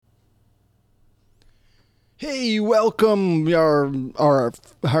Hey, welcome our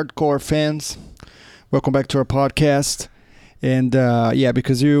hardcore fans. Welcome back to our podcast. And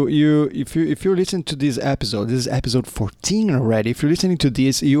because if you listen to this is episode 14 already. If you're listening to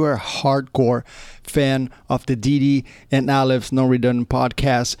this, you are a hardcore fan of the Didi and Aleph Non Redundant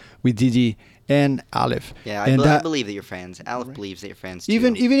podcast with Didi and Aleph. Yeah, I believe that you're fans. Aleph believes that you're fans too.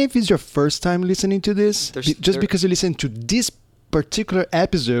 Even if it's your first time listening to this, because you listen to this particular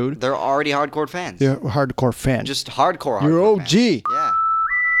episode, they're already hardcore fans. They're hardcore fans. Just hardcore. You're OG. Fans. Yeah.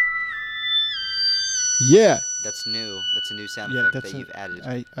 Yeah. That's new. That's a new sound effect that you've added.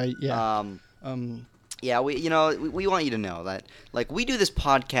 We want you to know that we do this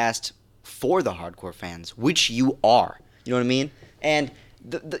podcast for the hardcore fans, which you are. You know what I mean? And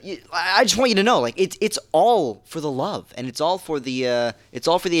I just want you to know, it's all for the love, and it's all for the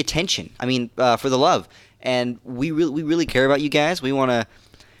attention. I mean, for the love. And we really care about you guys. We want to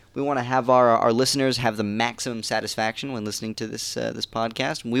have our listeners have the maximum satisfaction when listening to this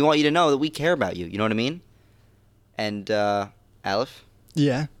podcast. And we want you to know that we care about you. You know what I mean? And Aleph?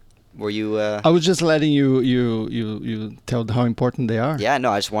 Yeah. Were you? I was just letting you tell how important they are. Yeah, no,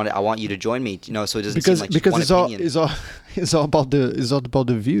 I want you to join me. So it doesn't seem like just one opinion. It's all about the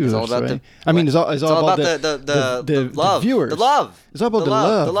viewers. It's all about right? It's all about the love, viewers. The love. It's all about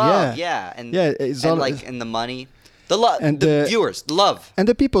the love. Yeah. It's all and the money. The love, and the viewers, the love, and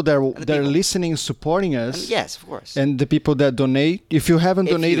the people that are listening, supporting us. And yes, of course. And the people that donate. If you haven't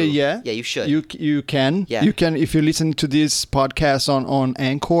donated yet, you should. You can. Yeah. You can. If you listen to this podcast on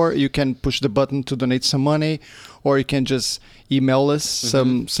Anchor, you can push the button to donate some money, or you can just email us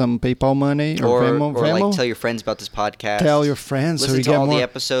some PayPal money or Venmo. Or tell your friends about this podcast. Tell your friends. Listen to all the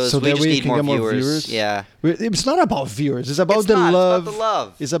episodes. So we just need more viewers. Yeah. It's not about viewers. It's about the love. It's about the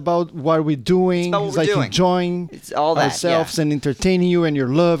love. It's about what we're doing. It's about what we're doing. Enjoying all that, ourselves and entertaining you and your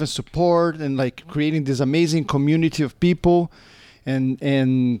love and support and creating this amazing community of people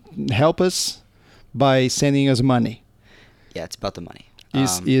and help us by sending us money. Yeah, it's about the money.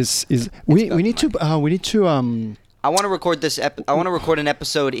 We need to I want to record I want to record an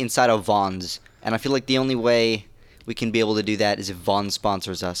episode inside of Vons, and I feel like the only way we can be able to do that is if Vons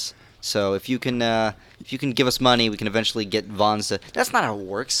sponsors us. So if you can give us money, we can eventually get Vons to. That's not how it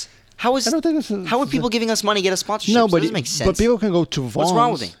works. How would people giving us money get a sponsorship? No, but it doesn't make sense. But people can go to Vons. What's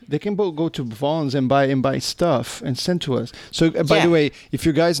wrong with me? They can go to Vons and buy stuff and send to us. So by the way, if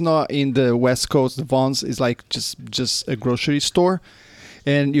you guys not in the West Coast, the Vons is just a grocery store.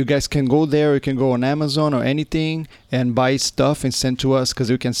 And you guys can go there. You can go on Amazon or anything and buy stuff and send to us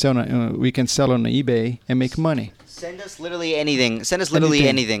because we can sell on eBay and make money. Send us literally anything. Send us literally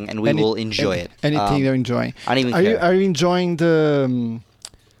anything, and we will enjoy it. Anything you're enjoying. I don't even care. Are you enjoying the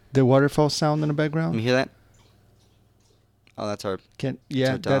waterfall sound in the background? Can you hear that? Oh, that's our.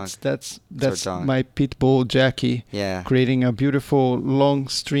 That's my pit bull Jackie. Yeah. Creating a beautiful long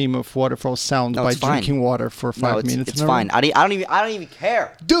stream of waterfall sound by drinking water for 5 minutes. It's fine. I don't even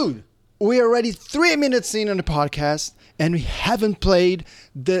care. Dude, we're already 3 minutes in on the podcast and we haven't played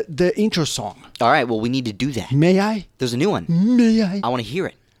the intro song. All right. Well, we need to do that. May I? There's a new one. May I? I want to hear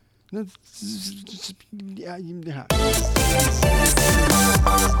it. Yeah.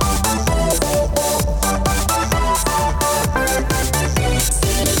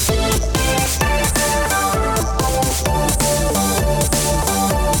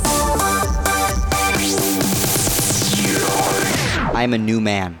 I am a new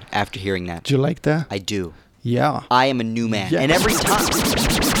man after hearing that. Do you like that? I do. Yeah. I am a new man. Yeah. And every time...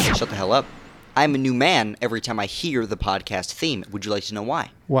 Shut the hell up. I am a new man every time I hear the podcast theme. Would you like to know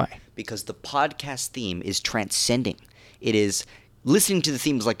why? Why? Because the podcast theme is transcending. It is... Listening to the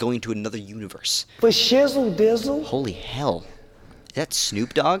theme is like going to another universe. For shizzle dizzle. Holy hell. Is that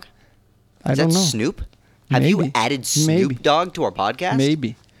Snoop Dogg? I don't know. Is that Snoop? Have you added Snoop Dogg to our podcast?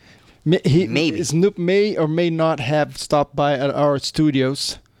 Maybe. Maybe. Snoop may or may not have stopped by at our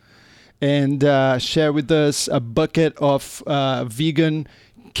studios and share with us a bucket of vegan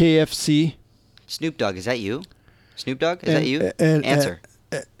KFC. Snoop Dogg, is that you? Snoop Dogg, is that you? Answer.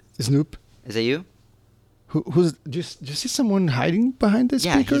 Snoop? Is that you? Who's? Do you see someone hiding behind the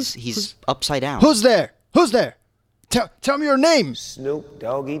speaker? Yeah, he's upside down. Who's there? Who's there? Tell me your name. Snoop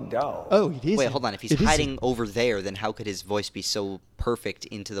Doggy Dogg. Oh, it is. Wait, hold on. If he's hiding over there, then how could his voice be so perfect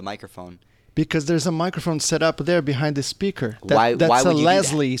into the microphone? Because there's a microphone set up there behind the speaker. Why that's would a you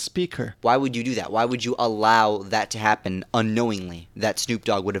Leslie speaker. Why would you do that? Why would you allow that to happen unknowingly? That Snoop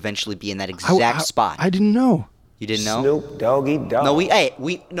Dogg would eventually be in that exact spot. I didn't know. You didn't know? Snoop Doggy Dogg. No, we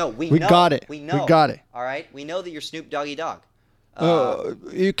know. got it. We know. We got it. All right, we know that you're Snoop Doggy Dogg.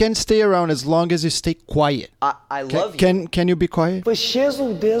 You can stay around as long as you stay quiet. I love you. Can you be quiet? For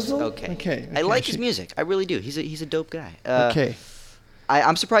shizzle dizzle. Okay. I Okay, like his she- music. I really do. He's a dope guy. Okay.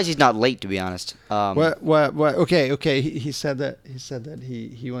 I'm surprised he's not late, to be honest. What? Okay. He said that.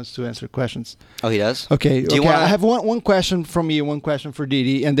 He wants to answer questions. Oh, he does. Okay. Do you okay. want? I have one question from you, one question for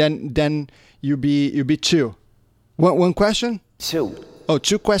Didi, and then you be two. One question? 2. Oh,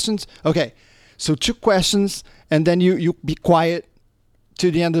 2 questions. Okay. So 2 questions, and then you be quiet to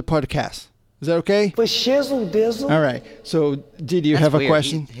the end of the podcast. Is that okay? For shizzle dizzle. All right. So Didi, you That's have a weird.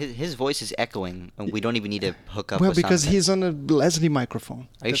 question? His voice is echoing, and we don't even need to hook up. Well, a sound because effect. he's on a Leslie microphone.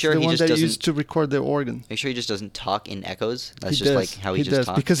 Are you That's sure the he one just that doesn't- used to record the organ? Are you sure he just doesn't talk in echoes? That's He just does. like how he just does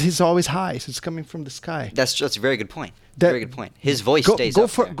talks. because he's always high. So it's coming from the sky. That's a very good point. That- Very good point. His voice Go, stays go up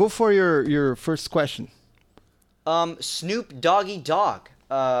for there. go for your first question. Snoop Doggy Dog.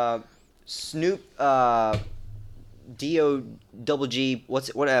 Snoop D-O double G. What?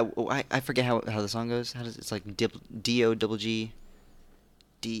 I forget how the song goes. How does it's like D-O double G.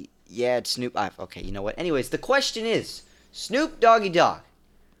 D. Yeah, it's Snoop. Okay, you know what? Anyways, the question is, Snoop Doggy Dog.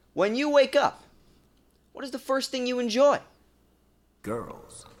 When you wake up, what is the first thing you enjoy?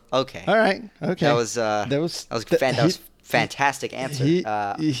 Girls. Okay. All right. Okay. That was fantastic answer. It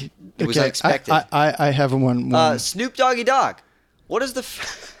was okay, unexpected. I have one. Snoop Doggy Dog. What is the?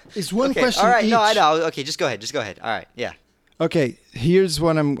 It's one okay, question All right. No, I each. know. Okay, just go ahead. All right. Yeah. Okay. Here's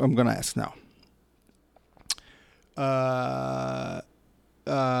what I'm gonna ask now.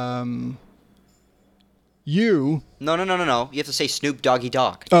 You. No. You have to say Snoop Doggy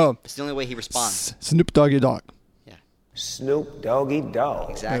Dog. Oh. It's the only way he responds. Snoop Doggy Dog. Yeah. Snoop Doggy Dog.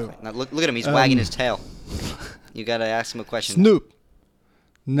 Exactly. Now look at him. He's wagging his tail. You gotta ask him a question. Snoop.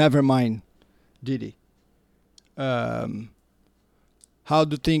 Never mind. Diddy. How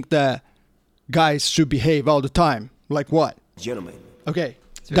do you think that guys should behave all the time? Like what? Gentlemen. Okay.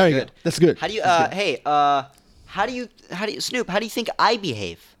 It's There very you good. go. That's good. How do you? That's good. Hey. How do you? Snoop? How do you think I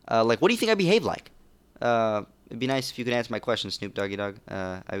behave? Like, what do you think I behave like? It'd be nice if you could answer my question, Snoop Doggy Dog.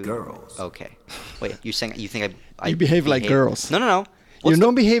 Girls. Okay. Wait, you think I You behave like girls. No. You What's the-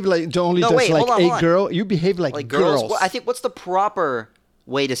 don't behave like only No, just wait, like hold on, a hold on. girl. You behave like, like girls. girls. Well, I think what's the proper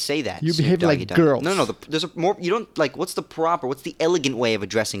way to say that? You Snoop behave Doggy like Dog? girls. No. There's a more. You don't like. What's the elegant way of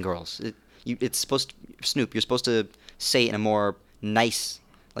addressing girls? It's supposed to, Snoop. You're supposed to say it in a more nice,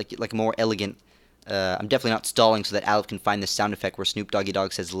 like a more elegant. I'm definitely not stalling so that Alec can find the sound effect where Snoop Doggy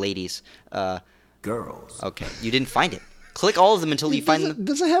Dog says ladies. Girls. Okay, you didn't find it. Click all of them until He you find doesn't, them.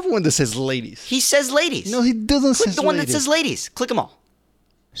 doesn't have one that says ladies. He says ladies. No, he doesn't Click say the one that ladies. says ladies. Click them all.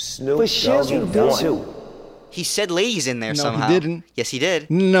 Snoop For Doggy shizzle Dog. dizzle. He said ladies in there No, he somehow. didn't. Yes, he did.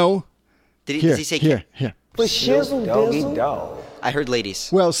 No. Did Here, he say? here. For Snoop shizzle Doggy dizzle. Dog. I heard ladies.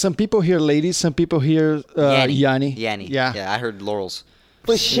 Well, some people hear ladies, some people hear Yanni. Yanni. Yeah. Yeah, I heard Laurels.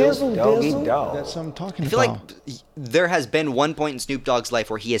 For shizzle Doggy dizzle. Dog. That's what I'm talking I feel about. like there has been one point in Snoop Dogg's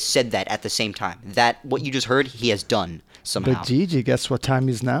life where he has said that at the same time. That what you just heard, he has done somehow. But Gigi, guess what time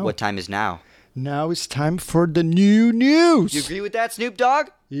is now? What time is now? Now it's time for the new news. You agree with that, Snoop Dogg?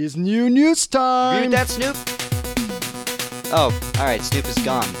 It's new news time. Agree with that, Snoop? Oh, all right. Snoop is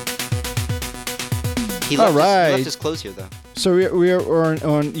gone. He left, All right. he left his clothes here, though. So we're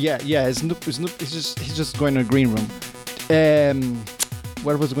on yeah. Snoop. He's just going to the green room.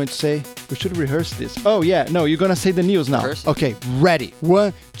 What was I going to say? We should rehearse this. Oh yeah, no, you're gonna say the news now. Rehearse? Okay, ready.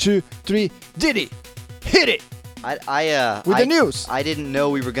 1, 2, 3. Diddy, hit it. With the news. I didn't know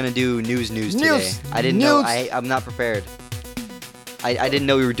we were gonna do news today. News. I didn't know. News. I'm not prepared. I didn't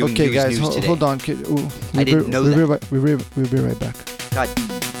know we were doing Okay, news guys, today. hold on. I didn't know that. We'll be right back. God.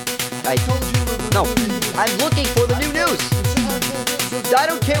 No, I'm looking for the new news. I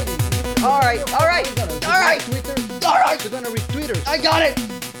don't care. All right. We're gonna retweet her. I got it.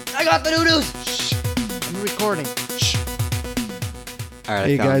 I got the new news. Shh. I'm recording. Shh. All right.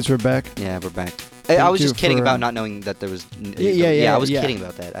 Hey guys, we're back. Yeah, we're back. I was you just kidding for, about not knowing that there was. Yeah, I was yeah. kidding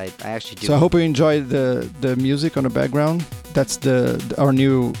about that. I actually do. So I hope you enjoyed the music on the background. That's our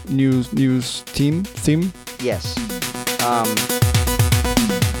new news theme. Yes.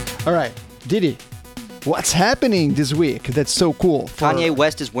 All right, Diddy, what's happening this week? That's so cool. Kanye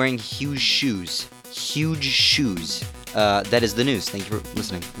West is wearing huge shoes. Huge shoes. That is the news. Thank you for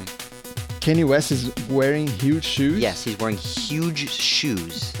listening. Kanye West is wearing huge shoes. Yes, he's wearing huge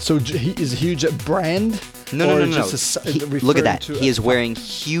shoes. So he is huge a brand. No. Or just Look at that. referring to He a- is wearing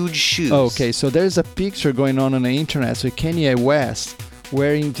huge shoes. Oh, okay, so there's a picture going on the internet. So Kanye West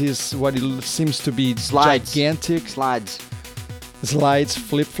wearing this what it seems to be Slides. gigantic Slides. slides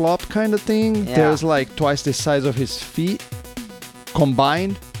flip flop kind of thing. Yeah. There's like twice the size of his feet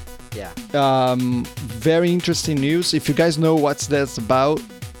combined. Yeah. Very interesting news. If you guys know what that's about,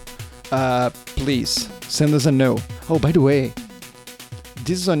 please send us a note. Oh, by the way,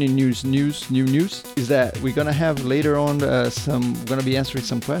 this is on your new news is that we're gonna have later on we're gonna be answering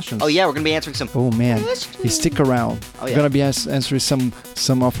some questions. Oh yeah, we're gonna be answering some. Oh man, you stick around. Oh, We're yeah. gonna be answering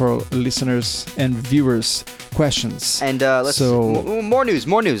some of our listeners and viewers questions. And let's more news. Let's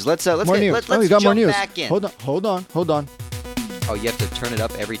more news. let's We got jump more news. back in. Hold on. Oh, you have to turn it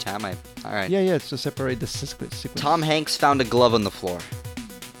up every time. All right. Yeah, it's to separate the sequence. Tom Hanks found a glove on the floor.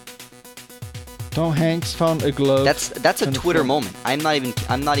 Tom Hanks found a glove. That's a on the Twitter floor. moment. I'm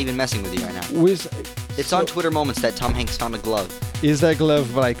not even messing with you right now. It's on Twitter moments that Tom Hanks found a glove. Is that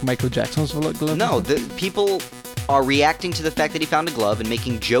glove like Michael Jackson's glove? No, the people are reacting to the fact that he found a glove and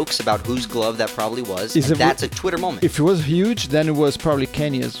making jokes about whose glove that probably was. Is And it- that's a Twitter moment. If it was huge, then it was probably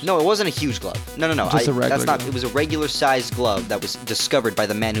Kenya's. No, it wasn't a huge glove. No. Just a regular That's not. glove. It was a regular-sized glove that was discovered by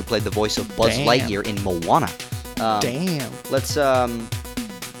the man who played the voice of Buzz Damn. Lightyear in Moana. Damn. Let's.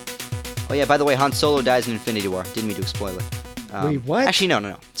 Oh yeah. By the way, Han Solo dies in Infinity War. Didn't mean to spoil it. Wait, what? Actually,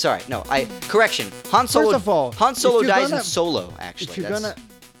 no. Sorry, no. Correction. Han Solo. First of all, Han Solo if you're dies in gonna- Solo. Actually, If you're That's-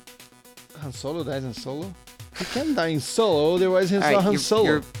 gonna, Han Solo dies in Solo. He can't die in Solo, otherwise he's All not right, Han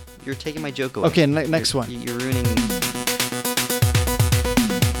Solo. you're taking my joke away. Okay, next one. You're ruining.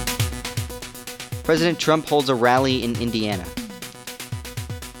 President Trump holds a rally in Indiana.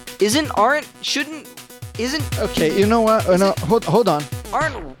 Isn't Okay, you know what? No, hold on.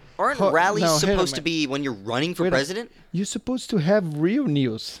 aren't Ho- rallies no, hold on, supposed to man. be when you're running for Wait a- president? You're supposed to have real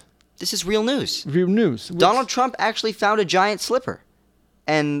news. This is real news. Real news. Donald Trump actually found a giant slipper,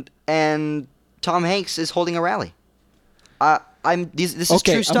 and Tom Hanks is holding a rally. This is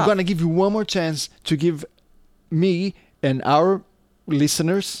Okay, true stuff. I'm gonna give you one more chance to give me and our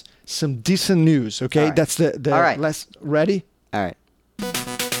listeners some decent news. Okay, All right. that's the. All right. Let's ready. All right.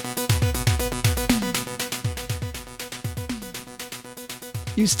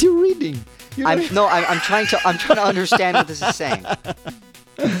 You're still reading. I'm trying to understand what this is saying.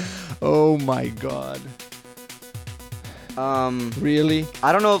 Oh my God! Really?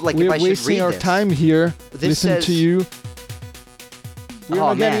 I don't know if We're I should wasting read our this. time here. This Listen says- to you. We're Oh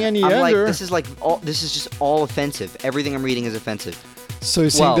not getting man, any I'm younger. this is just all offensive. Everything I'm reading is offensive. So you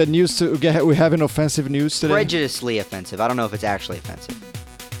think well- the news we have an offensive news today? Prejudicedly offensive. I don't know if it's actually offensive.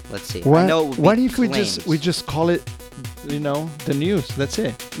 Let's see. Why, I know it would why be if we claims. just call it, the news? That's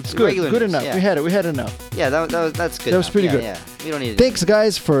it. It's good. Regular Good news, enough. yeah. We had enough. Yeah, that's good. That was enough. pretty Yeah, good. Yeah, we don't need to. Thanks,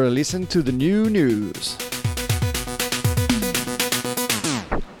 guys, for listening to the new news.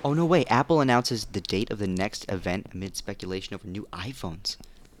 Oh no way! Apple announces the date of the next event amid speculation over new iPhones.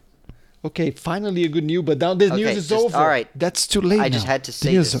 Okay, finally a good news, but now the Okay, news is just- over. all right. That's too late I just now. had to The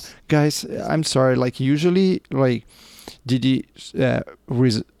say news- this. Guys, I'm sorry. Like usually, did he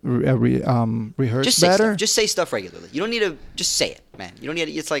rehearse Just say better? stuff. Just say stuff regularly. You don't need to just say it, man. You don't need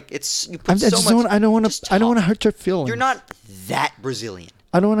to. It's like you put I so just much. don't. I don't want just to. I don't talk. want to hurt your feelings. You're not that Brazilian.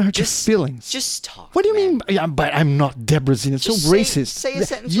 I don't want to hurt Just your feelings. Just talk. What do you man. mean? Yeah, but I'm not that Brazilian. It's so Just say- racist. say a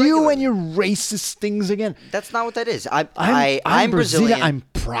sentence You regularly. and your racist things again. That's not what that is. I'm I'm Brazilian. I'm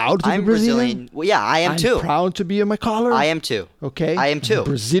proud to I'm be Brazilian. Brazilian. Well, yeah, I am I'm too. proud to be a my color. I am too. Okay. I am too.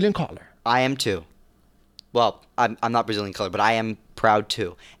 Brazilian color. I am too. Well, I'm not Brazilian color, but I am proud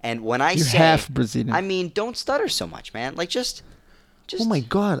too. And when I You're say half Brazilian. I mean, don't stutter so much, man. Like just. Oh my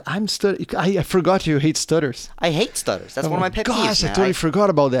God! I'm I forgot you hate stutters. I hate stutters. That's Oh one of my pet gosh, peeves, I man. totally forgot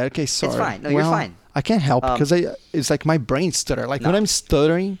about that. Okay, sorry. fine. No, you're fine. I can't help Um, because it's like my brain stutter. Like when No. I'm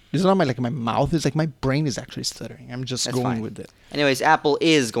stuttering, it's not my mouth. It's like my brain is actually stuttering. I'm just That's going fine. with it. Anyways, Apple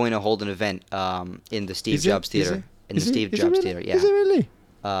is going to hold an event in the Steve Is Jobs it? Is Theater. it? In the Is it? Steve Is it Jobs really? Theater, yeah. Is it really?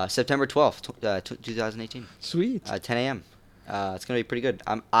 September 12th, 2018. Sweet. 10 a.m. It's going to be pretty good.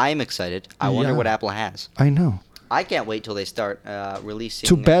 I'm excited. I wonder Yeah. what Apple has. I know. I can't wait till they start releasing.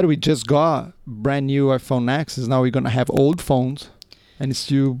 Too bad we just got brand new iPhone X's. Now we're gonna have old phones, and it's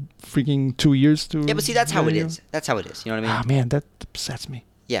still freaking 2 years to. Yeah, but see, that's how it get a new- is. That's how it is. You know what I mean? Ah man, that upsets me.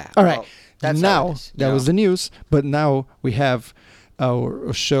 Yeah. All right, well, that's how now it is, you that know? was the news, but now we have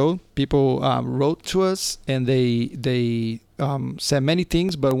our show. People wrote to us and they said many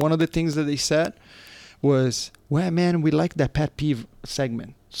things, but one of the things that they said was, "Well, man, we like that pet peeve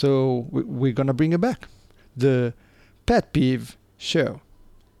segment, so we're gonna bring it back." The pet peeve show.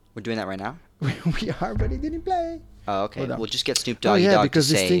 We're doing that right now. We are, but it didn't play. Oh, okay. Hold on. We'll just get Snoop Oh Doggy yeah, Dogg because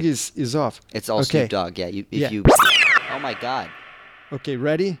to this say thing is off. it's all okay. Snoop Dogg. Yeah. If Yeah. you. Oh my God. Okay,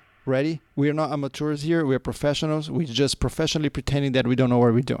 ready? We are not amateurs here. We are professionals. We're just professionally pretending that we don't know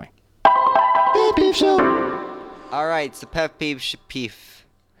what we're doing. Pet peeve show. All right. It's the pet peeve peeve.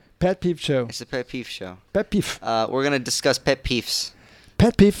 Pet peeve show. It's the pet peeve show. Pet peeve. We're gonna discuss pet peeves.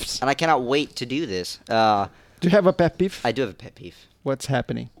 Pet peeves. and I cannot wait to do this. Do you have a pet peeve? I do have a pet peeve. What's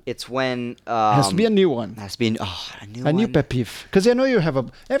happening? It's when Has to be a new one. has to be A new pet peeve. Because I know you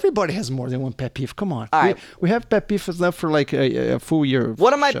have everybody has more than one pet peeve. Come on. All right. We have pet peeves enough for like a full year.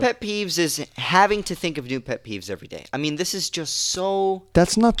 One of my show. pet peeves is having to think of new pet peeves every day. I mean, this is just so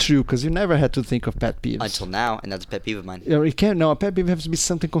That's not true because you never had to think of pet peeves. until now, and that's a pet peeve of mine. You can't. No, a pet peeve has to be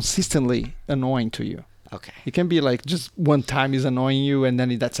something consistently annoying to you. Okay. It can be like just one time is annoying you and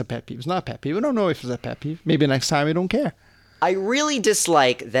then that's a pet peeve. It's not a pet peeve. I don't know if it's a pet peeve. Maybe next time you don't care. I really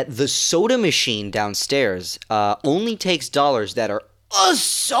dislike that the soda machine downstairs only takes dollars that are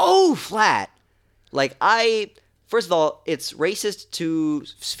so flat. Like, first of all, it's racist to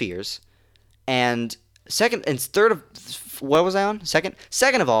spheres, and what was I on?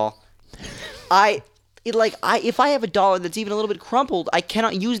 Second of all, if I have a dollar that's even a little bit crumpled, I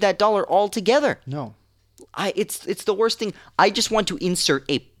cannot use that dollar altogether. No. It's the worst thing. I just want to insert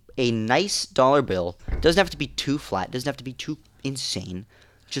a nice dollar bill. Doesn't have to be too flat. Doesn't have to be too insane.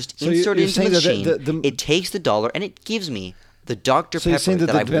 Just So insert you're it into the saying that machine. It takes the dollar and it gives me the Dr. So you're Pepper saying that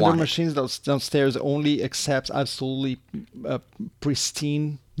that the I've vendor wanted. machines downstairs only accepts absolutely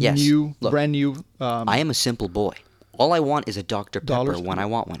pristine, Yes. new, Look, brand new. I am a simple boy. All I want is a Dr. Pepper Dollars? when I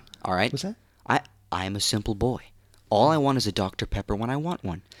want one. All right? What's that? I am a simple boy. All I want is a Dr. Pepper when I want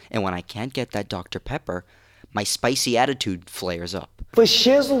one. And when I can't get that Dr. Pepper, my spicy attitude flares up. For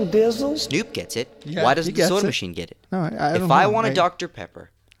shizzle dizzle. Snoop gets it. Yeah, Why doesn't he the gets soda it. machine get it? No, I If don't I know. want a Dr. Pepper,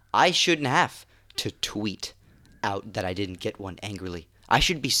 I shouldn't have to tweet out that I didn't get one angrily. I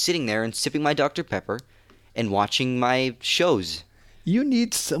should be sitting there and sipping my Dr. Pepper and watching my shows. You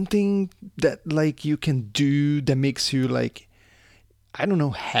need something that like you can do that makes you like, I don't know,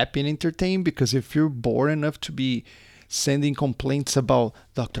 happy and entertained. Because if you're bored enough to be sending complaints about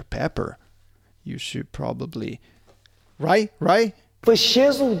Dr. Pepper, you should probably, right? For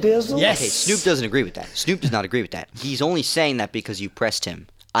shizzle dizzle. Yes. Okay, Snoop doesn't agree with that. Snoop does not agree with that. He's only saying that because you pressed him.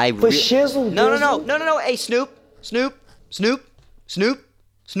 For shizzle No. dizzle. Hey, Snoop.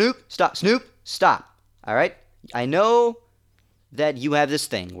 Stop. All right? I know that you have this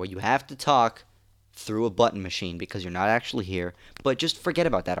thing where you have to talk through a button machine because you're not actually here, but just forget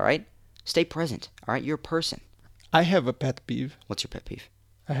about that, all right? Stay present, all right? You're a person. I have a pet peeve. What's your pet peeve?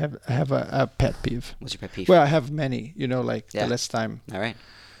 I have a pet peeve. What's your pet peeve? Well, I have many. Like Yeah. the last time. All right.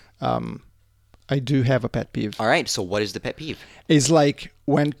 I do have a pet peeve. All right, so what is the pet peeve? It's like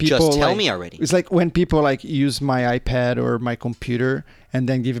when people Just tell like- me already. It's like when people like use my iPad or my computer and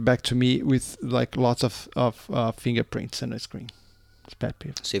then give it back to me with like lots of fingerprints on the screen. It's a pet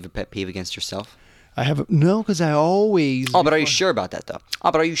peeve. So you have a pet peeve against yourself? I have no, because I always. Oh, but are you sure about that, though?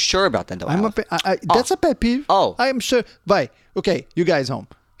 I'm Alf? that's a pet peeve. Oh. I am sure. But okay, you guys home,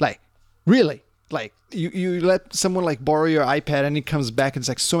 like really, like you let someone like borrow your iPad and it comes back and it's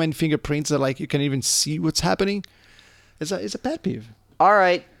like so many fingerprints that like you can even see what's happening. It's a pet peeve. All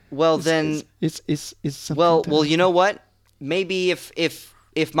right. Well, then. It's something. Well, you know what? Maybe if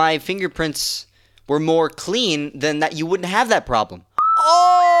my fingerprints were more clean, then that you wouldn't have that problem.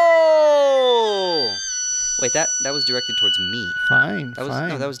 Oh! Wait, that was directed towards me. Fine.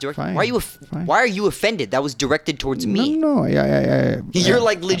 That was directed. Fine, Why are you fine. Why are you offended? That was directed towards me. No, yeah. You're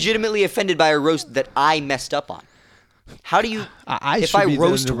like legitimately offended by a roast that I messed up on. How do you? I if should I be the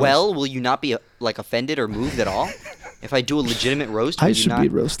roast roast. well, will you not be like offended or moved at all? If I do a legitimate roast, will I you should not? be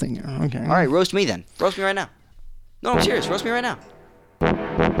roasting you. Okay. All right, roast me then. Roast me right now. No, I'm serious. Roast me right now.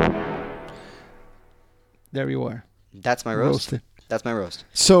 There you are. That's my roast. Roasted. That's my roast.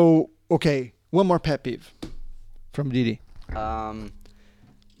 So okay, one more pet peeve from Didi.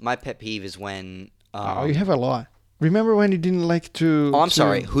 My pet peeve is when. Oh, you have a lot. Remember when you didn't like to? Oh, I'm to-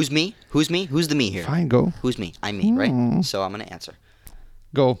 sorry. Who's me? Who's me? Who's the me here? Fine, go. Who's me? I'm me, right? So I'm gonna answer.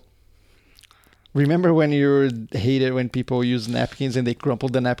 Go. Remember when you hated when people use napkins and they crumple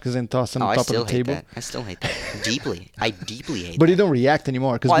the napkins and toss them Oh, on I top still of the hate table? that. I still hate that deeply. I deeply hate But that. you don't react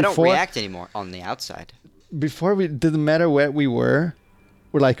anymore because Well, I don't before, react anymore on the outside. before we didn't matter where we were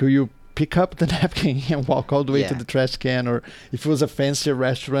like you pick up the napkin and walk all the way to Yeah. the trash can, or if it was a fancy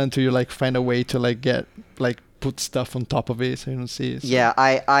restaurant, you like find a way to like get like put stuff on top of it so you don't see it. So- Yeah,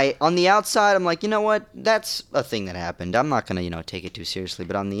 I on the outside, I'm like, you know what? That's a thing that happened. I'm not gonna, take it too seriously.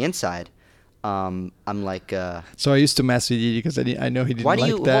 But on the inside, I'm like, So I used to mess with you because I know he didn't why do like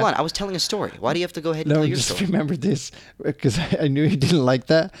you? that. Hold on, I was telling a story. Why do you have to go ahead and No, tell your just story? remember this because I knew he didn't like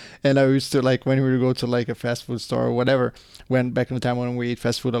that, and I used to like when we would go to like a fast food store or whatever. When back in the time when we ate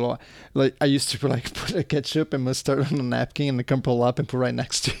fast food a lot, like I used to like put a ketchup and mustard on a napkin and come pull up and put right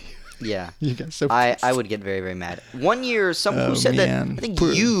next to you. Yeah. You get so I pissed. would get very, very mad. One year, someone who Oh, said man. that I think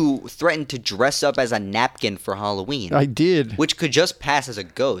Poor- you threatened to dress up as a napkin for Halloween, I did. which could just pass as a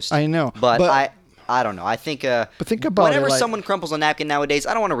ghost. I know, but, but- I don't know. I think. But think about it, whenever like- someone crumples a napkin nowadays,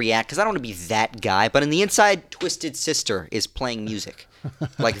 I don't want to react because I don't want to be that guy. But in the inside, Twisted Sister is playing music.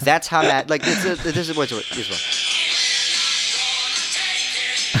 Like that's how mad. Like this is what.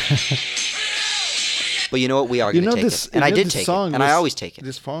 But you know what? We are You going to know take this, it, and I you know did this take it, song and I was- always take it.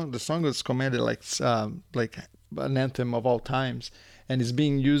 The song was commanded like an anthem of all times, and it's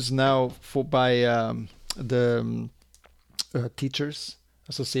being used now by the teachers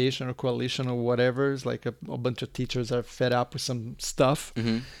association or coalition or whatever. It's like a bunch of teachers are fed up with some stuff,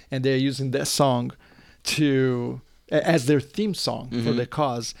 Mm-hmm. and they're using that song as their theme song for the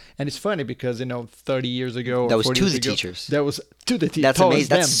cause. And it's funny because 30 years ago, That or was 40 to years the ago, teachers. That was to the teachers. That's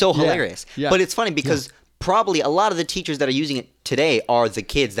amazing. That's so Yeah. hilarious. Yeah. But it's funny because probably a lot of the teachers that are using it today are the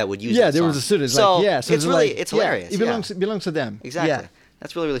kids that would use Yeah, that there song. was a student. So, so it's really like, it's yeah, hilarious. It belongs to them. Exactly. Yeah.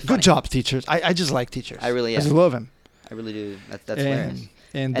 That's really funny. Good job, teachers. I just like teachers. I really just am. love them. I really do. That's hilarious.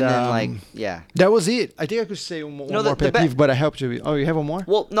 And then like yeah. that was it. I think I could say one No, more the pet peeve, but I helped you. Oh, you have one more?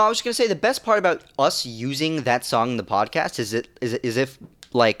 Well, no, I was just gonna say the best part about us using that song in the podcast is if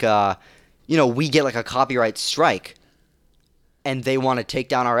like we get like a copyright strike, and they want to take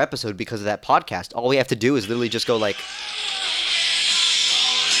down our episode because of that podcast. All we have to do is literally just go like.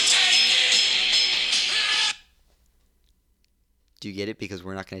 Do you get it? Because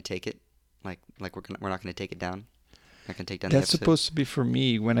we're not gonna take it, like we're not gonna take it down. Not gonna take down. That's the episode. supposed to be for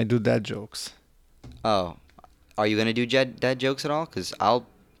me when I do dad jokes. Oh, are you gonna do dad jokes at all? Because I'll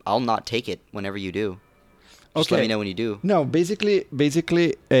not take it whenever you do. Just let Okay. me know when you do. No, basically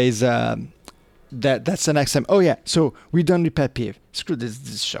is that's the next time. Oh yeah, so we done with pet peeve. Screw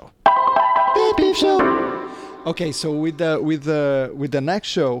this show. Pet peeve show. Okay, so with the next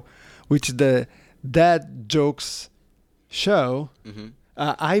show, which is the dad jokes show,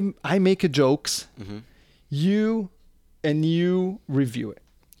 I make a jokes. You review it.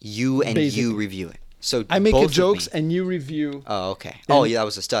 You and Basically. you review it. So I make both a of jokes me. and you review. Oh, okay. and Oh, yeah, that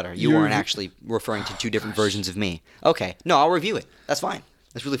was a stutter. You you weren't rev- actually referring to two different versions of me. Okay. No, I'll review it. That's fine.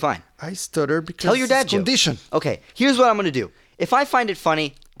 That's really fine. I stutter because Tell your dad it's joke. condition. Okay. Here's what I'm gonna do. If I find it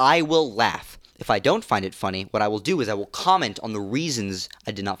funny, I will laugh. If I don't find it funny, what I will do is I will comment on the reasons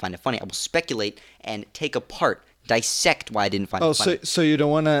I did not find it funny. I will speculate and take apart, dissect why I didn't find Oh, it funny. so you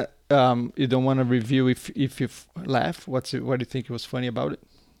don't wanna review if you laugh? What do you think was funny about it?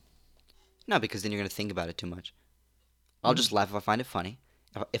 No, because then you're going to think about it too much. I'll just laugh if I find it funny.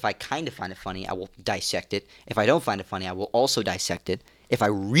 If I kind of find it funny, I will dissect it. If I don't find it funny, I will also dissect it. If I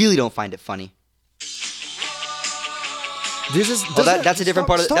really don't find it funny, that's a different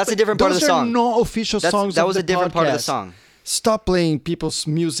part of that's a different part of the song. Those are no official songs. That of was the a different part of the podcast. song. Stop playing people's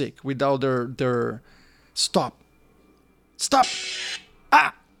music without their stop.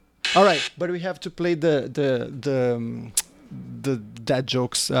 Ah. All right, but we have to play the dad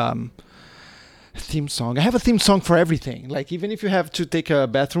jokes theme song. I have a theme song for everything. Like even if you have to take a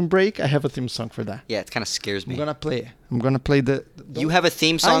bathroom break, I have a theme song for that. Yeah, it kind of scares me. I'm gonna play it. I'm gonna play the You have a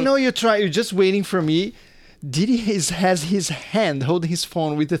theme song? I know you're trying. You're just waiting for me. Didi has his hand holding his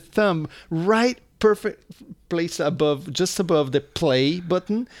phone with the thumb right perfect place just above the play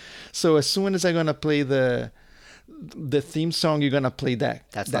button. So as soon as I'm gonna play the theme song, you're gonna play that.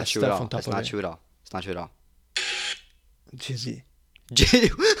 That's that not true at stuff all. on top That's of not it. true at all. It's not true at all. Jizzy.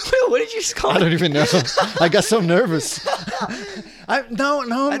 What did you just call I it? don't even know. I got so nervous. I thought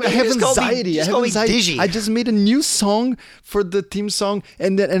have you just called me- anxiety. just I have called me anxiety. Digi. I just made a new song for the theme song,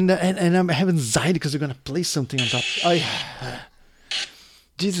 and I have anxiety because they're gonna play something on top.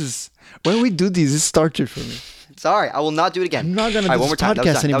 Jesus, when we do this, it's torture for me. Sorry, I will not do it again. I'm not gonna All right, do one more this time. That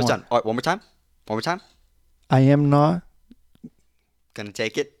was podcast done. That was anymore. done. All right, one more time. One more time. I am not. Gonna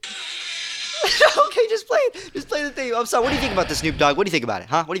take it. Okay, just play it. Just play the thing. I'm sorry. What do you think about the Snoop Dogg? What do you think about it?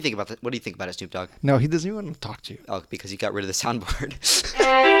 Huh? What do you think about it? What do you think about it, Snoop Dogg? No, he doesn't even want to talk to you. Oh, because he got rid of the soundboard.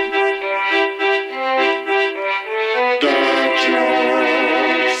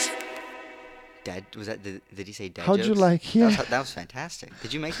 Dad, was that? Did he say dad How'd you jokes? like- yeah. That was fantastic.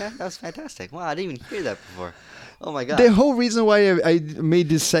 Did you make that? That was fantastic. Wow, I didn't even hear that before. Oh my god. The whole reason why I made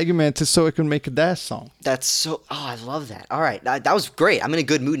this segment is so I can make that song. That's so. Oh, I love that. All right, that was great. I'm in a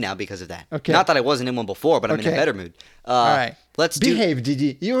good mood now because of that. Okay. Not that I wasn't in one before, but I'm in a Okay. better mood. All right. Let's do. Behave,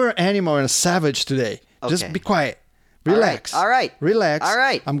 Didi. You're an animal and a savage today. Just Okay. be quiet. All right. Relax. All right. Relax. All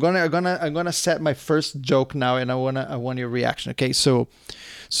right. I'm gonna set my first joke now, and I want your reaction. Okay. So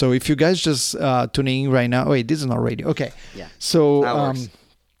if you guys just tuning in right now, wait, this is not radio. Okay. Yeah. So That works.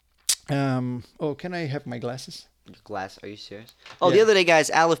 oh, can I have my glasses? Glass? Are you serious? Oh, the Yeah. other day, guys,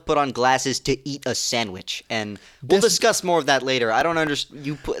 Aleph put on glasses to eat a sandwich, and we'll This- discuss more of that later. I don't understand.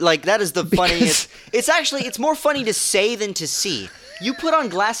 You put like that is the funniest. It's more funny to say than to see. You put on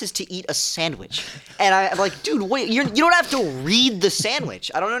glasses to eat a sandwich, and I'm like, dude, wait, you don't have to read the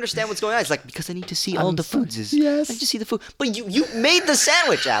sandwich. I don't understand what's going on. It's like because I need to see all I'm the sorry. foods. Yes. I need to see the food. But you made the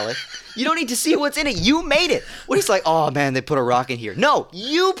sandwich, Aleph. You don't need to see what's in it. You made it. What it's like? Oh man, they put a rock in here. No,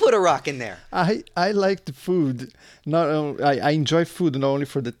 you put a rock in there. I like the food. Not only, I enjoy food not only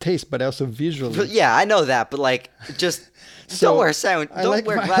for the taste but also visually. But yeah, I know that, but like, just don't wear sandwich. I Don't like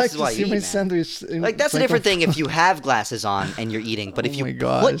wear I glasses like to while see you eat, my man. sandwich. Like that's a different thing if you have glasses on and you're eating, but if Oh you my put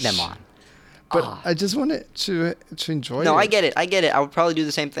gosh. them on. But I just wanted to enjoy. No, it. I get it. I get it. I would probably do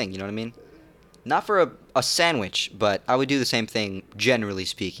the same thing. You know what I mean? Not for a sandwich, but I would do the same thing, generally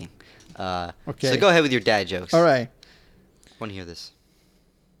speaking. Okay. So go ahead with your dad jokes. All right. I want to hear this.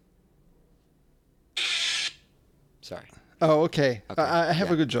 Sorry. Oh, okay. Okay, I have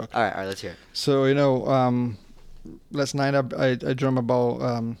yeah. a good joke. All right, let's hear it. So last night I dreamt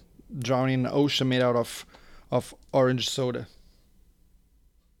about drowning in an ocean made out of orange soda.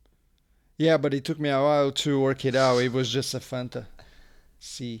 Yeah, but it took me a while to work it out. It was just a Fanta.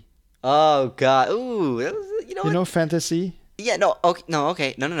 See, Oh God. Ooh, that was, you know you what? know fantasy? Yeah, no, okay, no,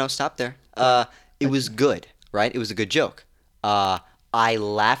 okay, no, stop there. It was good, right? It was a good joke. I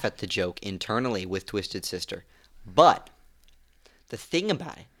laugh at the joke internally with Twisted Sister, but the thing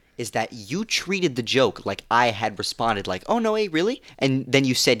about it is that you treated the joke like I had responded, like, "Oh no, wait, really?" And then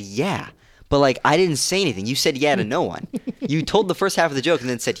you said, "Yeah," but like I didn't say anything. You said "yeah" to no one. You told the first half of the joke and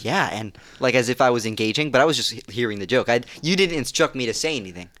then said "yeah," and like as if I was engaging, but I was just hearing the joke. You didn't instruct me to say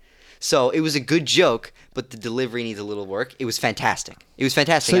anything. So it was a good joke, but the delivery needs a little work. It was fantastic. It was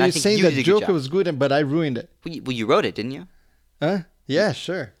fantastic. So and I you're think saying you that did a good joke job. was good, but I ruined it? Well, you wrote it, didn't you? Huh? Yeah,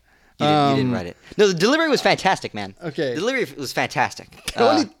 sure. You didn't write it. No, the delivery was fantastic, man. Okay. The delivery was fantastic. The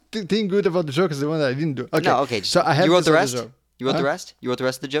only thing good about the joke is the one that I didn't do. Okay. No, okay. So I have you wrote this the other rest? joke. You wrote the Huh? rest? You wrote the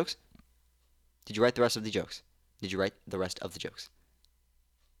rest of the jokes? Did you write the rest of the jokes? Did you write the rest of the jokes?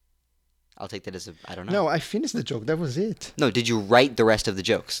 I'll take that as a I don't know. No, I finished the joke. That was it. No, did you write the rest of the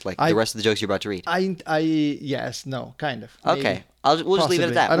jokes? Like I- the rest of the jokes you're about to read? Yes, no, kind of. Okay. Maybe. We'll just leave it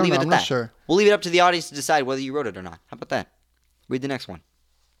at Possibly. that. I don't We'll leave know, it at I'm that. not sure. We'll leave it up to the audience to decide whether you wrote it or not. How about that? Read the next one.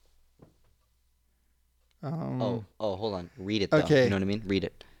 Oh, hold on. Read it though. Okay. You know what I mean? Read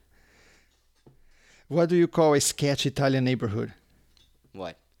it. What do you call a sketch Italian neighborhood?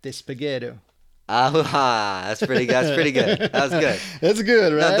 What? The spaghetti. Ah, that's pretty good. That's pretty good. That was good. That's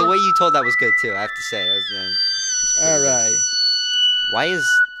good, right? No, the way you told that was good too. I have to say. That was, it's pretty All good. right. Why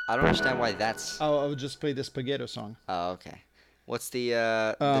is I don't understand why that's. I'll just play the spaghetti song. Oh, okay. What's the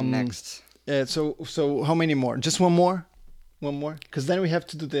Um, next? So how many more? Just one more? One more? Because then we have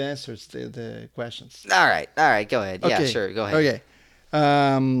to do the answers, the questions. All right. Go ahead. Yeah, Okay. sure. Go ahead. Okay.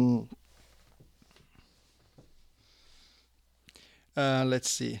 Let's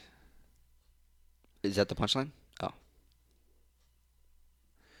see. Is that the punchline? Oh.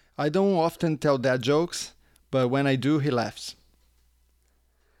 I don't often tell dad jokes, but when I do, he laughs.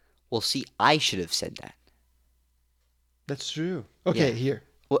 Well, see, I should have said that. That's true. Okay, Yeah. here.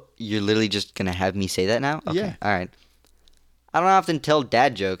 What? You're literally just gonna have me say that now? Okay. Yeah. All right. I don't often tell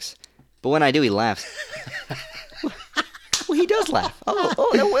dad jokes, but when I do, he laughs. Well, he does laugh.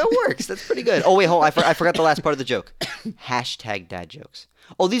 Oh, it works. That's pretty good. Oh wait, hold. I forgot the last part of the joke. Hashtag dad jokes.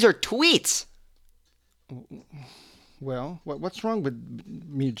 Oh, these are tweets. Well, what's wrong with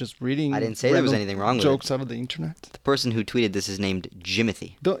me just reading? I didn't say there was random anything wrong with it. jokes out of the internet. The person who tweeted this is named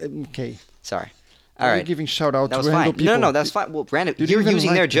Jimothy. Okay. Sorry. All All right. right. Giving shout out That to was random fine. people. No, that's fine. Well, random. You You're didn't even using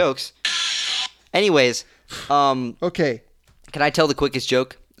like their it. jokes. Anyways, Okay. can I tell the quickest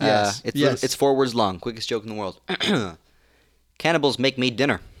joke? Yes, yes. It's 4 words long. Quickest joke in the world. Cannibals make me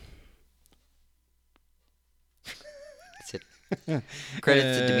dinner. That's it.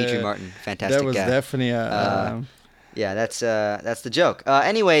 Credits to Dimitri Martin. Fantastic That was guy. definitely a. Yeah, that's the joke.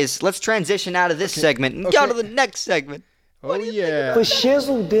 Anyways, let's transition out of this segment and go Okay. to the next segment. Oh yeah. For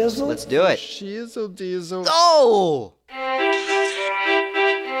shizzle dizzle. Let's do it. Shizzle diesel. Oh!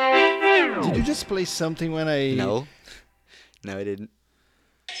 Did you just play something when I? No. No, I didn't.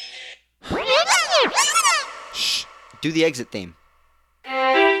 Shh. Do the exit theme.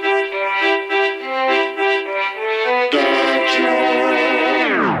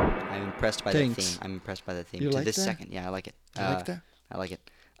 I'm impressed by Thanks. that theme. I'm impressed by that theme. You To like this that? second. Yeah, I like it. You like that? I like it.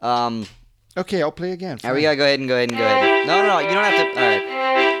 Okay, I'll play again. Here we fine. go. Go ahead. No, you don't have to. All right.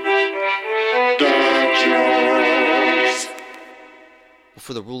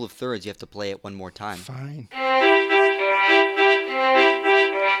 For the rule of thirds, you have to play it one more time. Fine.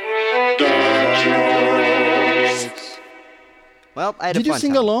 Well, I had Did a you fun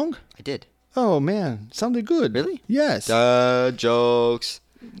sing time. along? I did. Oh man, sounded good. Really? Yes. Jokes.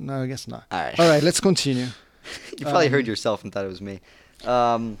 No, I guess not. All right. All right, let's continue. You probably heard yourself and thought it was me.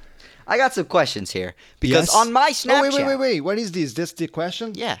 I got some questions here because Yes? on my Snapchat. Oh, wait. What is this? That's the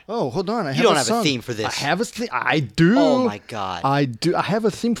question? Yeah. Oh, hold on. You don't have a song. theme for this. I have a theme. I do. Oh my God. I do. I have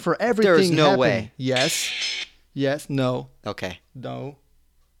a theme for everything. There is no happening. way. Yes. Yes. No. Okay. No.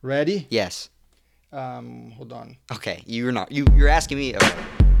 Ready? Yes. Hold on. Okay. You're not. You're asking me. Okay.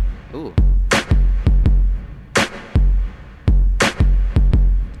 Ooh.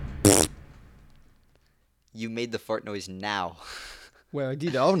 You made the fart noise now. Well, I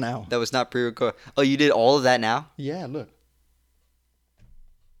did all now. That was not pre-recorded. Oh, you did all of that now? Yeah. Look.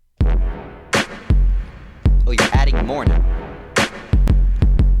 Oh, you're adding more now.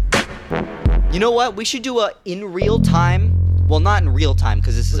 You know what? We should do a in real time. Well, not in real time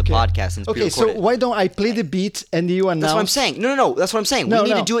because this is a podcast and it's Okay, so pre-recorded. why don't I play the beat and you announce? That's what I'm saying. No. That's what I'm saying. No, we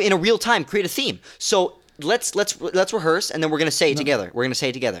need no. to do it in a real time. Create a theme. So let's rehearse and then we're gonna say it together. We're gonna say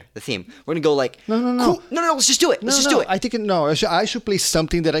it together. The theme. We're gonna go like. No. Cool. No. Let's just do it. Let's just do it. I think I should play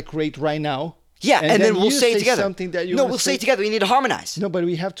something that I create right now. Yeah, and then we'll you say it together. Something that you no, wanna we'll say it together. We need to harmonize. No, but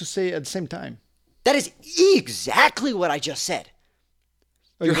we have to say it at the same time. That is exactly what I just said.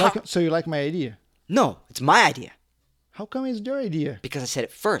 Oh, You're so you like my idea? No, it's my idea How come it's your idea? because I said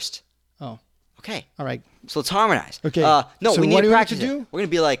it first. Oh, Okay. all right. So let's harmonize. Okay. No, So we what need do to you want practice to it. do? We're gonna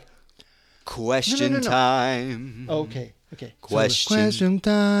be like, question No. time. Okay. Question. So, question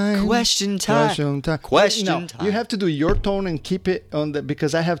time. Question time. Question time. Question No, time. you have to do your tone and keep it on the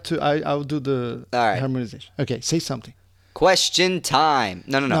because I have to. I'll do the All right. harmonization. Okay, say something. Question time.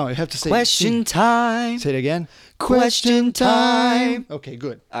 No. No, you have to say question time. Say it again. Question time. Okay,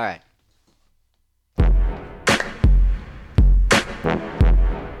 good. All right.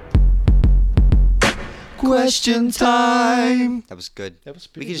 Question time. That was good. That was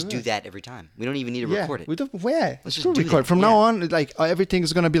we pretty can just do good. that every time. We don't even need to Yeah, record it. we don't. Where? Let's just Still do record that, from yeah. now on. Like everything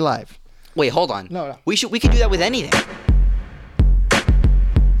is gonna be live. Wait, hold on. No. We could do that with anything.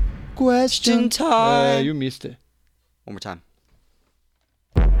 Question time. You missed it. One more time.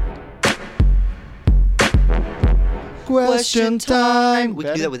 Question time. We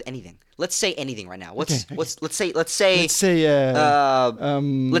can do that with anything. Let's say anything right now. Okay. Let's say Let's say. let's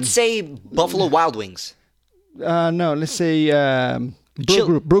say Buffalo Wild Wings. No. Let's say.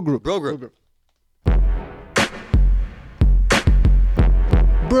 Chill- Bro group. Bro group.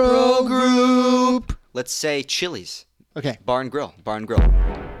 Bro group. Let's say Chili's. Okay. Bar and Grill. Bar and Grill.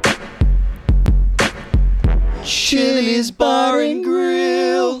 Chili's Bar and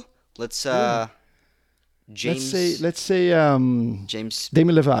Grill. Let's James. Let's say James.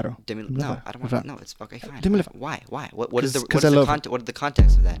 Demi Lovato. No, I don't want to. No, it's okay. Fine. Demi Lovato. Why? What is the 'Cause I love her. what is the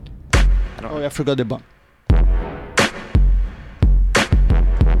context of that? I don't. Oh, I forgot the bump.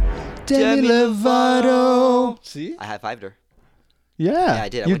 Demi Lovato. See? I high-fived her. Yeah, I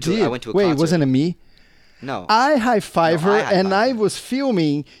did. I you went to- did. I went to a Wait, concert. wasn't it me? No. I high-five No, her, I and high-fived I her. was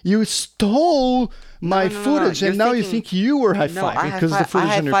filming. You stole my No. footage, You're and now you thinking- think you were No, high-fiving because the footage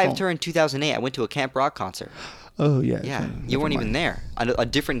I on your high-fived phone. her in 2008. I went to a Camp Rock concert. Oh yeah. Yeah, okay, you never weren't mind. even there. A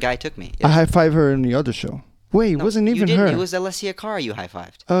different guy took me. I high-five her in the other show. Wait, it No, wasn't you even didn't. her. It was Alessia Cara you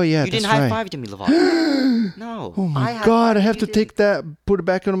high-fived. Oh yeah, You didn't that's right. high-five Demi Lovato. No. Oh my I God! I high-fived have you, to take that, put it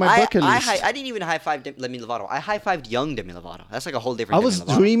back on my bucket list. I didn't even high-five Demi Lovato. I high-fived young Demi Lovato. That's like a whole I different was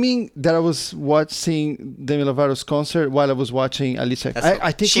Demi Lovato. dreaming that I was watching Demi Lovato's concert while I was watching Alicia.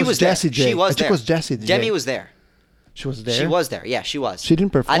 I think she it was Jessie there. J. She was I think there. it was Jessie J. Demi was there. She was there. She was there. Yeah, she was. She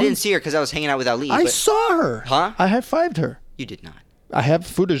didn't perform? I didn't see her because I was hanging out with Ali. I but saw her. Huh? I high-fived her. You did not. I have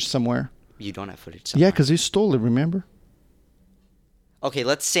footage somewhere. You don't have footage. Yeah, Somewhere. because you stole it. Remember? Okay,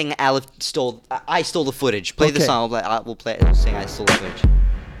 let's sing. Alif stole. I stole the footage. Play the Okay. song. We'll play. We'll sing. I stole the footage.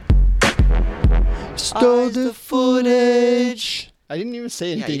 Stole the the footage. I didn't even say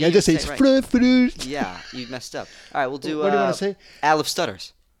you anything. didn't I just even say say it's it footage. Yeah, you messed up. All right, we'll do. What do you wanna say? Alif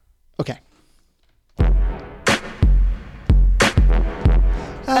stutters. Okay.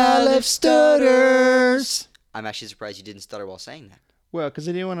 Aleph stutters. I'm actually surprised you didn't stutter while saying that. Well, because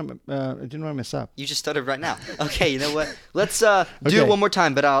I didn't want to mess up. You just stuttered right now. Okay, you know what? Let's do Okay. it one more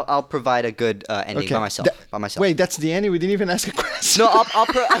time, but I'll provide a good ending by myself. Wait, that's the ending. We didn't even ask a question. No,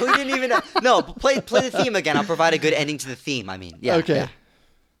 we didn't even. No, play the theme again. I'll provide a good ending to the theme. I mean, yeah. Okay. yeah.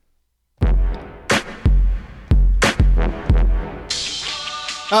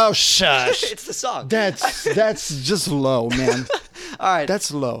 Oh shush. It's the song. That's just low, man. All right.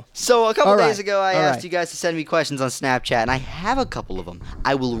 That's low. So a couple All right. days ago, I All asked right. you guys to send me questions on Snapchat, and I have a couple of them.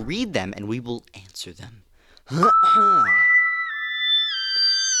 I will read them, and we will answer them.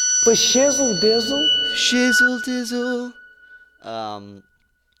 For shizzle dizzle. Shizzle dizzle.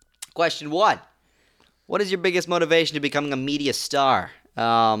 Question 1. What is your biggest motivation to becoming a media star?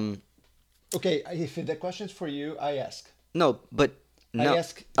 Okay, if the question is for you, I ask. No, but no. I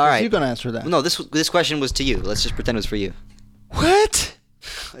ask. All right. You're gonna answer that. No, this question was to you. Let's just pretend it was for you. What?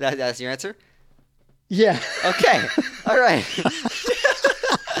 That's your answer? Yeah. Okay. All right.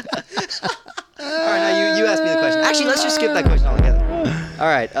 All right. Now you asked me the question. Actually, let's just skip that question altogether. All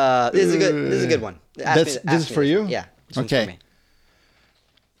right. This is a good one. This is for you? Yeah. This one's Okay. for me.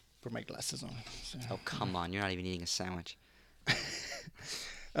 Put my glasses on. Oh, come on. You're not even eating a sandwich.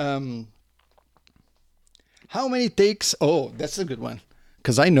 How many takes? Oh, that's a good one.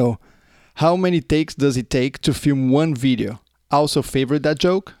 Because I know. How many takes does it take to film one video? Also favorite that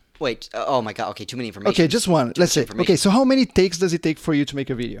joke? Wait. Oh, my God. Okay. Too many information. Okay, just one. Let's say. information. Okay, so how many takes does it take for you to make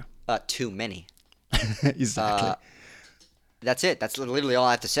a video? Too many. Exactly. That's it. That's literally all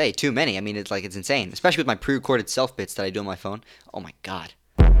I have to say. Too many. I mean, it's insane. Especially with my pre-recorded self bits that I do on my phone. Oh my God.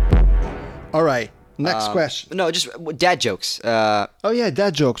 All right. Next question. No, just dad jokes. Oh yeah,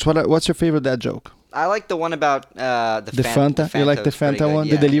 dad jokes. What's your favorite dad joke? I like the one about the Fanta. You like the was pretty Fanta good. one?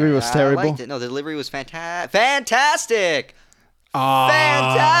 Yeah, The delivery was I terrible. liked it. No, the delivery was fantastic. Ah,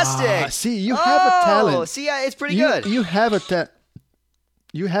 Fantastic. See, you have a talent. See, it's pretty You- good. You have a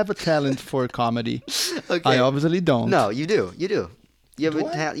You have a talent for comedy. Okay. I obviously don't. No, you do. You do. You have Do a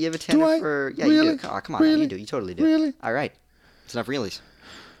I? you have a Do I? talent for yeah. Really? You do. Oh, come on, Really? you do. You totally do. Really? All right. It's enough realies.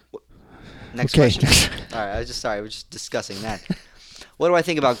 Next Okay. question. All right. I was just sorry. We're just discussing that. What do I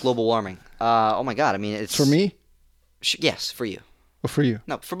think about global warming? Oh my God. I mean, it's For me Yes, for you. or for you?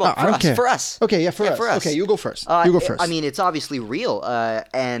 No, for both. Oh, I for don't us. care. For us. Okay, yeah, for us. For us. Okay, you go first. You go first. I mean, it's obviously real,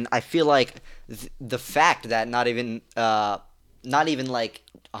 and I feel like the fact that not even like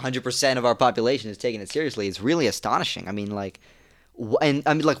 100% of our population is taking it seriously is really astonishing. I mean, like,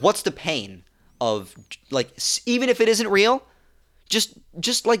 what's the pain of like even if it isn't real, just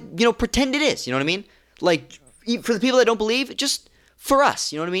like pretend it is. You know what I mean? Like for the people that don't believe, just for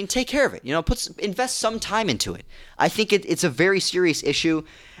us, you know what I mean? Take care of it. Invest some time into it. I think it's a very serious issue,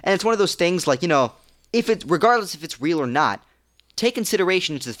 and it's one of those things like regardless if it's real or not, take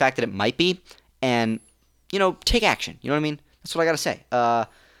consideration into the fact that it might be, and take action. You know what I mean? That's what I gotta say.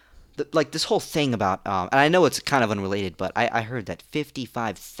 Like this whole thing about, and I know it's kind of unrelated, but I heard that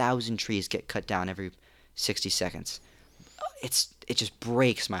 55,000 trees get cut down every 60 seconds. It just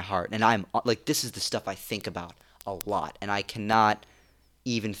breaks my heart, and I'm like, this is the stuff I think about a lot, and I cannot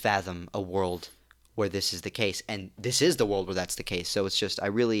even fathom a world where this is the case, and this is the world where that's the case. So it's just I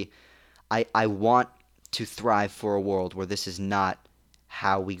want to thrive for a world where this is not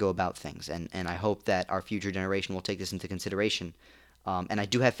how we go about things, and I hope that our future generation will take this into consideration, and I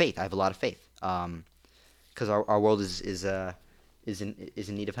do have faith. I have a lot of faith, because our world is in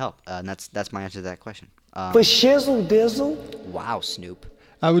need of help, and that's my answer to that question. For shizzle dizzle. Wow, Snoop.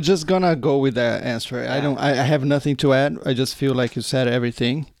 I was just gonna go with that answer. Yeah. I have nothing to add. I just feel like you said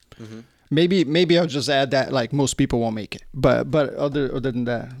everything. Mm-hmm. Maybe I'll just add that like most people won't make it. But other than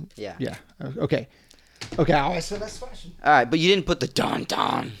that, Yeah. yeah. Okay. I'll answer this question. All right, but you didn't put the don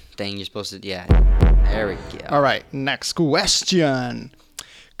thing. You're supposed to. Yeah. There we go. All right, next question.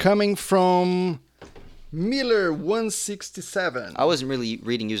 Coming from Miller167. I wasn't really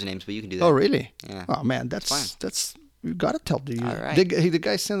reading usernames, but you can do that. Oh, really? Yeah. Oh, man, Fine. that's you gotta tell the All right. the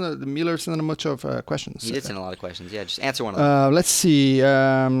guy the Miller sent a bunch of questions. He did send a lot of questions. Yeah, just answer one of them. Let's see.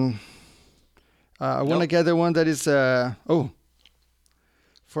 I want to Nope. get the one that is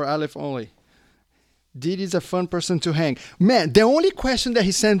for Aleph only. Diddy's a fun person to hang. Man, the only question that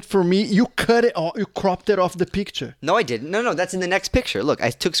he sent for me, you cut it off, you cropped it off the picture. No, I didn't. No, that's in the next picture. Look, I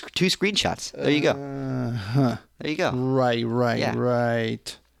took 2 screenshots. There you go. There you go. Right. Yeah.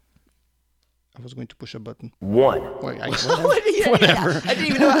 I was going to push a button. One. Wait, Whatever. I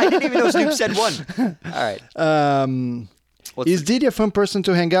didn't even know Snoop said one. All right. What's Is Diddy a fun person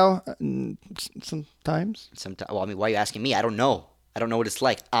to hang out? Sometimes. Well, I mean, why are you asking me? I don't know. I don't know what it's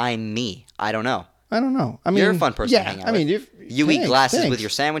like. I'm me. I don't know. I don't know. I mean, You're a fun person yeah, to hang out I mean, with. You eat glasses with thanks. your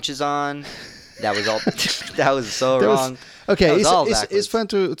sandwiches on. That was all. That was so That was- wrong. okay, That was all it's backwards. fun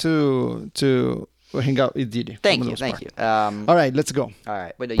to hang out with Diddy. Thank for the you. most Thank part. you. All right, let's go. All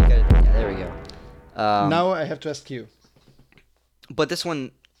right. Wait, no, you got it. Yeah, there we go. Now I have to ask you. But this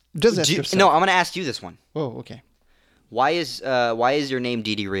one. Just ask yourself. No, I'm gonna ask you this one. Oh, okay. Why is your name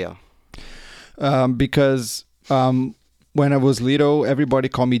Didi Rio? Because when I was little, everybody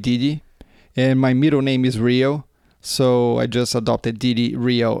called me Didi, and my middle name is Rio. So I just adopted Didi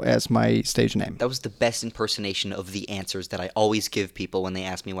Rio as my stage name. That was the best impersonation of the answers that I always give people when they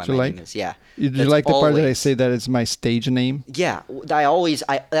ask me why Do you my like? name is. Yeah. You That's like the part that I always- say that it's my stage name? Yeah,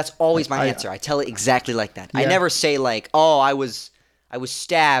 that's always my answer. I tell it exactly like that. I Yeah. never say like, "Oh, I was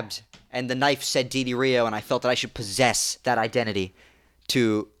stabbed and the knife said Didi Rio and I felt that I should possess that identity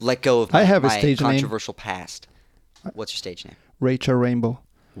to let go of I my, have a my stage name. controversial past." What's your stage name? Rachel Rainbow.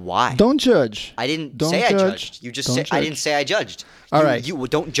 Why? Don't judge. I didn't Don't say I judge. judged. You just Don't said I judge. didn't say I judged. All you, right. You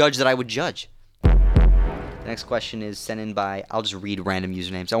don't judge that I would judge. The next question is sent in by. I'll just read random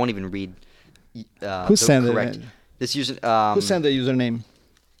usernames. I won't even read. Who sent it correct. in? This user. Who sent the username?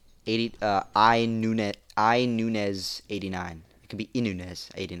 80. I Nunez 89. It could be Inunez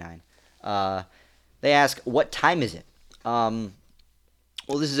 89. They ask, what time is it?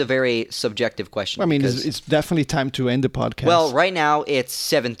 Well, this is a very subjective question. I mean, because- it's definitely time to end the podcast. well, right now it's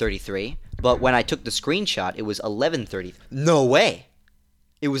 7:33, but when I took the screenshot, it was 11:30. No way.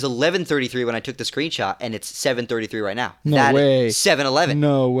 It was 11:33 when I took the screenshot, and it's 7:33 right now. No way. 7:11.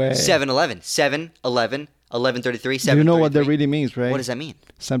 No way. 7:11. 7:11. 11:33. Do you know what that 7:33. really means, right? What does that mean?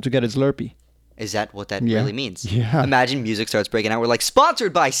 It's time to get a Slurpee. Is that what that Yeah. really means? Yeah. Imagine music starts breaking out. We're like,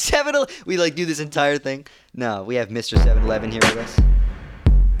 sponsored by 7-Eleven. We like do this entire thing. No, we have Mr. 7-Eleven here with us.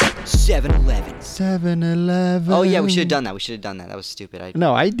 7-Eleven. 7-Eleven. Oh, yeah, we should have done that. We should have done that. That was stupid.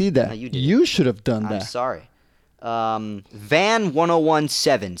 No, I did that. No, you did it. You should have done I'm that. sorry.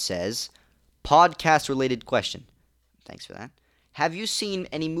 Van1017 says, podcast-related question. Thanks for that. Have you seen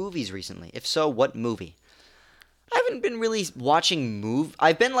any movies recently? If so, what movie? I haven't been really watching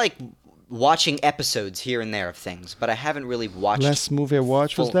I've been like watching episodes here and there of things, but I haven't really watched. Last movie I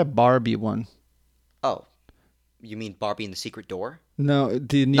watched was full- that Barbie one. Oh, you mean Barbie and the Secret Door? No,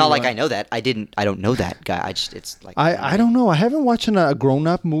 the new Not like one. I know that. I don't know that guy. It's like I don't know. I haven't watched a grown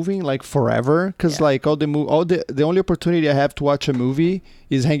up movie like forever because Yeah. like all the only opportunity I have to watch a movie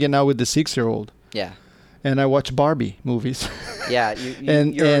is hanging out with the 6-year-old, Yeah, and I watch Barbie movies. yeah.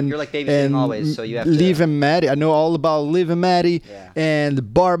 You're like babysitting always, so you have to. Liv and Maddie. I know all about Liv and Maddie Yeah.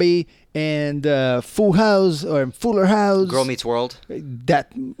 and Barbie and Full House or Fuller House. Girl Meets World.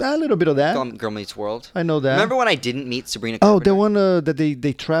 That a little bit of that. Girl Meets World. I know that. Remember when I didn't meet Sabrina Oh, Carpenter? the one that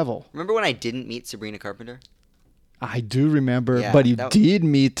they travel. Remember when I didn't meet Sabrina Carpenter? I do remember, Yeah, but you that- did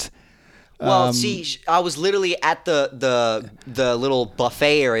meet. Well, see, I was literally at the little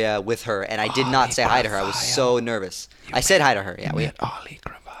buffet area with her, and I did not say hi to her. I was so nervous. I said hi to her. Yeah, we Ollie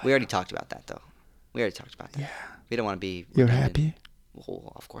Carvalho. already talked about that, though. We already talked about that. Yeah. We don't want to be. You're redundant. happy?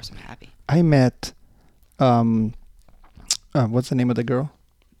 Well, of course I'm happy. I met, what's the name of the girl?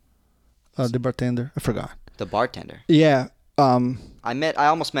 The bartender. I forgot. The bartender. Yeah. I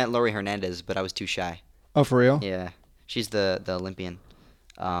almost met Lori Hernandez, but I was too shy. Oh, for real? Yeah, she's the Olympian.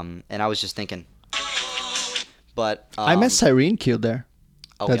 And I was just thinking. But I met Cyrene Q there.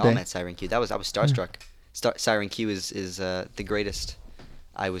 Oh, that we all day. met Siren Q. I was starstruck. Siren Q is the greatest.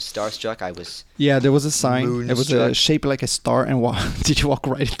 I was starstruck. I was. Yeah, there was a sign. It was Moonstruck. shaped like a star, and did you walk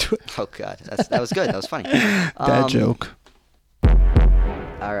right into it? Oh God, that was good. That was funny. That joke.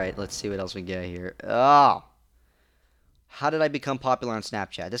 All right, let's see what else we get here. Oh, how did I become popular on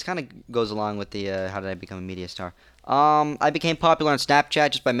Snapchat? This kind of goes along with the how did I become a media star? I became popular on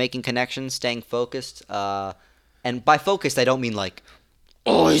Snapchat just by making connections, staying focused. And by focused, I don't mean like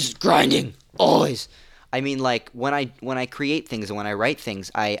always grinding, always. I mean like when I create things and when I write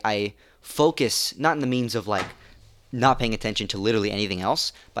things, I focus not in the means of like not paying attention to literally anything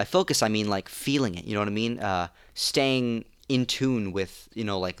else. By focus, I mean like feeling it. You know what I mean? Staying in tune with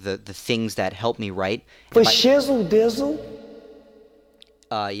like the things that help me write. For And by- shizzle dizzle.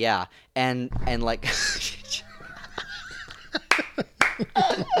 yeah, and like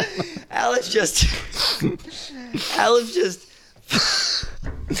Alex just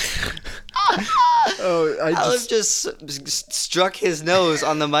Oh, Alex just struck his nose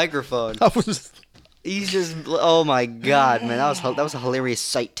on the microphone. I was. He's just oh my god, man, that was a hilarious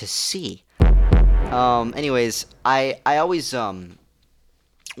sight to see. Anyways, I always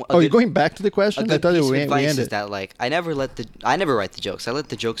Oh, you're going back to the a question? I good thought piece of we advice ended. is that like I never write the jokes. I let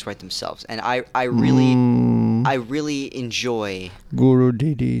the jokes write themselves, and I really enjoy. Guru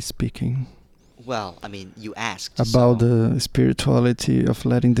Didi speaking Well, I mean, you asked about so. the spirituality of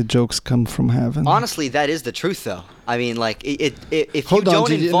letting the jokes come from heaven. Honestly, that is the truth, though. I mean, like if Hold you on, don't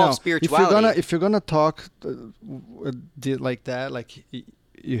Didi, involve no. spirituality, If you're gonna talk like that, like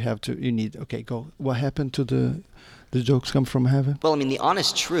you need. Okay, go. What happened to the jokes come from heaven? well, I mean, the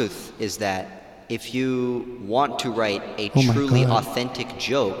honest truth is that if you want to write a Oh my truly God. authentic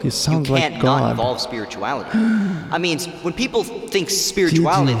joke, It you sounds like can't not God. involve spirituality. I mean, when people think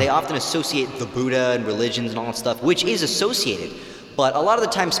spirituality, they often associate the Buddha and religions and all that stuff, which is associated. But a lot of the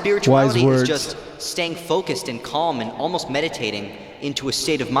time, spirituality is words. just staying focused and calm and almost meditating into a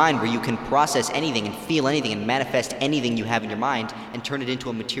state of mind where you can process anything and feel anything and manifest anything you have in your mind and turn it into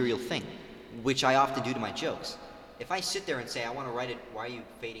a material thing, which I often do to my jokes. If I sit there and say, I want to write it, why are you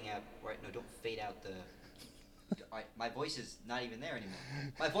fading out? No, don't fade out the... My voice is not even there anymore.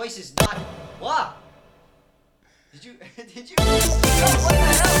 My voice is not... What? Did you... What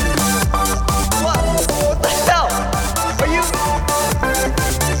the hell? What the hell?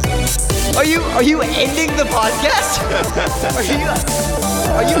 Are you ending the podcast?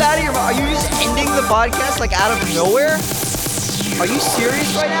 Are you out of your... Are you just ending the podcast like out of nowhere? Are you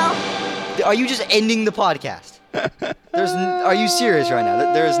serious right now? Are you just ending the podcast? Are you serious right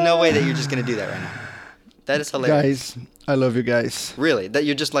now? There is no way that you're just gonna do that right now. That is hilarious. Guys, I love you guys. Really? That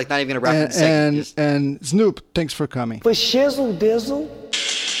you're just like not even gonna wrap up the segment. And Snoop, thanks for coming. For shizzle dizzle.